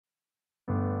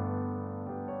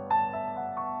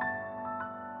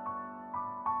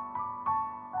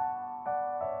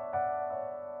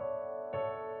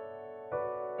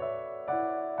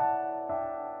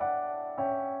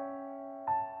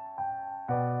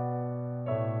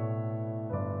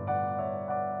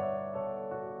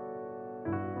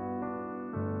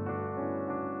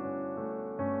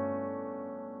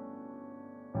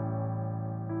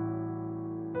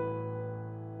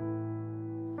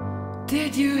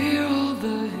Did you hear all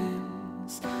the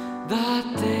hymns that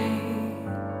day?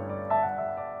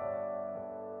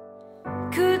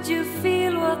 Could you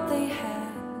feel what they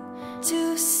had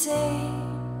to say?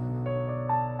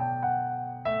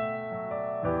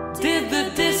 Did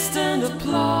the distant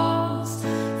applause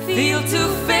feel too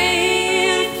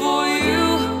faint for you?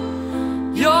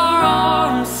 Your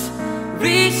arms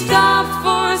reached out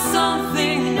for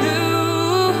something new.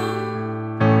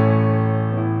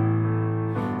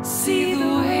 See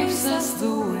the waves as the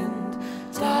wind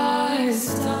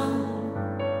dies down.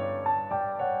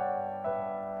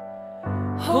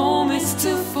 Home is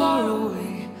too far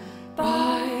away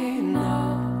by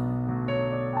now.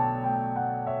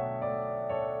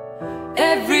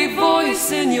 Every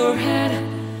voice in your head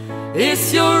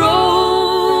is your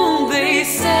own, they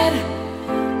said.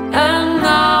 And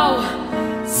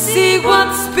now see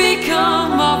what's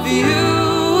become of you.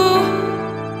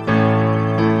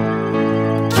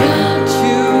 Can't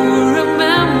you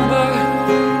remember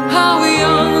how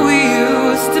young we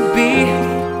used to be?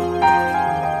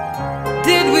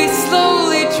 Did we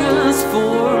slowly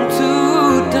transform to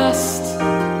dust?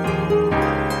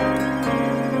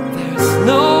 There's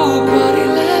nobody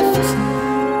left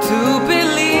to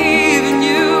believe in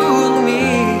you and me.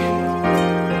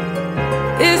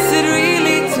 Is it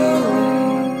really too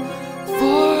late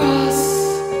for us?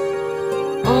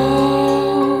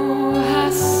 Oh,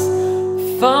 has the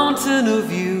fountain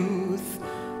of youth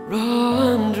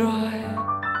run dry?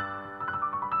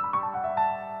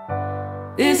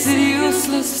 Is it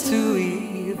useless to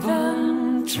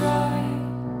even try?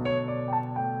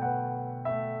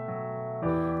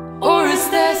 Or is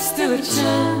there still a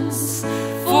chance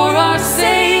for our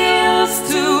sails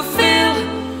to fill?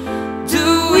 Do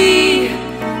we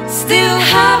still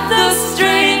have the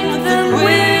strength and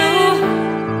will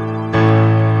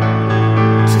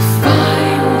to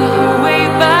find our way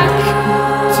back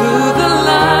to the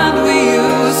land we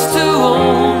used to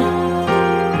own?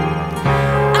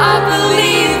 I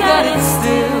believe that it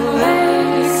still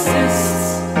exists.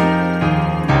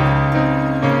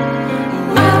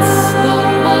 It's not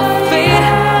my fate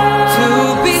to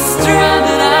be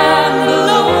stranded and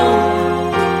alone.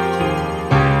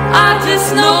 I just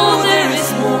know there is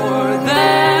more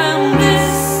than this.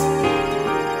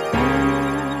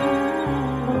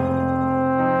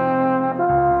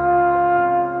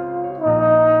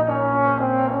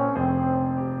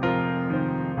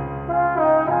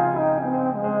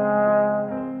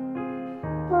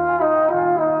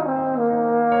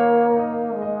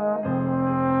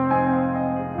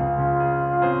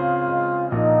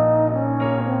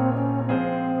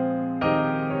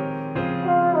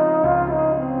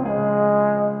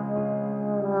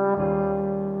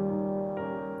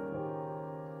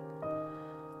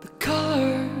 The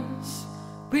colors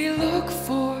we look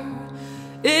for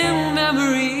in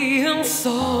memory and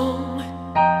song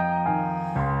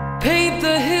paint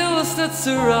the hills that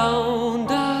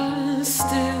surround us.